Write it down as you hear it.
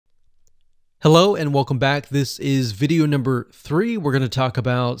Hello and welcome back. This is video number 3. We're going to talk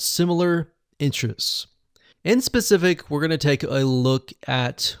about similar interests. In specific, we're going to take a look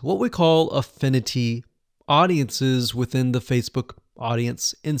at what we call affinity audiences within the Facebook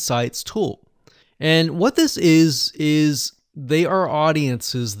Audience Insights tool. And what this is they are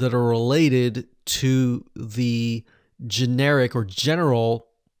audiences that are related to the generic or general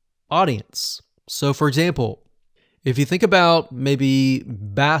audience. So for example, if you think about maybe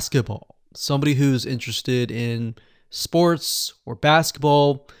basketball, somebody who's interested in sports or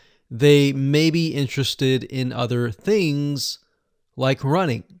basketball, they may be interested in other things like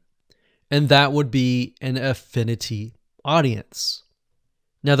running, and that would be an affinity audience.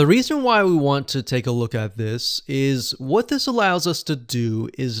 Now, the reason why we want to take a look at this is what this allows us to do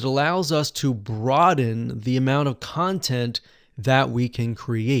is it allows us to broaden the amount of content that we can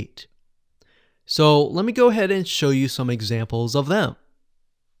create. So let me go ahead and show you some examples of them.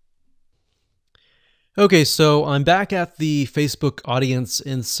 Okay, so I'm back at the Facebook Audience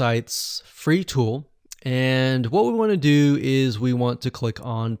Insights free tool, and what we want to do is we want to click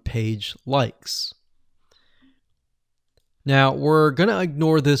on Page Likes. Now, we're going to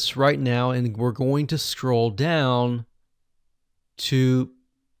ignore this right now, and we're going to scroll down to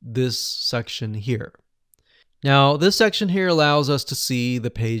this section here. Now, this section here allows us to see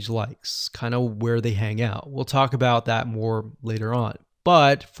the page likes, kind of where they hang out. We'll talk about that more later on,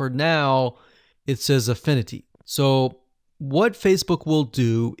 but for now, it says affinity. So what Facebook will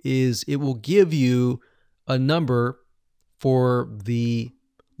do is it will give you a number for the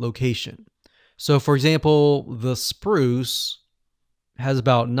location. So for example, the Spruce has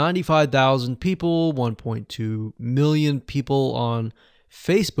about 95,000 people, 1.2 million people on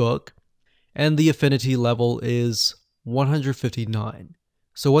Facebook, and the affinity level is 159.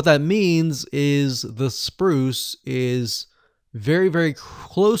 So what that means is the Spruce is very, very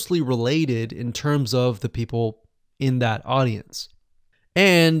closely related in terms of the people in that audience.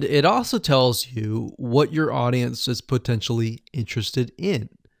 And it also tells you what your audience is potentially interested in.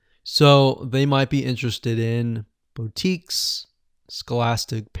 So they might be interested in boutiques,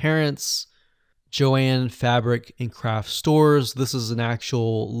 Scholastic Parents, Joann Fabric and Craft Stores. This is an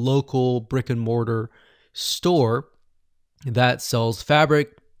actual local brick and mortar store that sells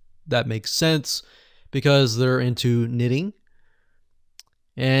fabric. That makes sense because they're into knitting.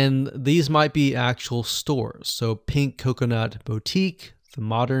 And these might be actual stores. So Pink Coconut Boutique, the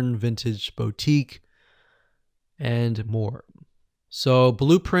Modern Vintage Boutique, and more. So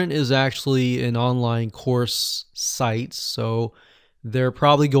Blueprint is actually an online course site. So they're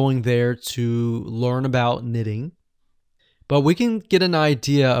probably going there to learn about knitting. But we can get an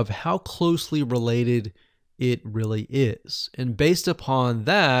idea of how closely related it really is. And based upon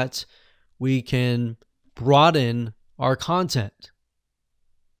that, we can broaden our content.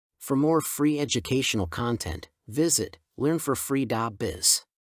 For more free educational content, visit learnforfree.biz.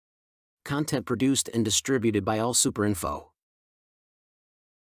 Content produced and distributed by AllSuperInfo.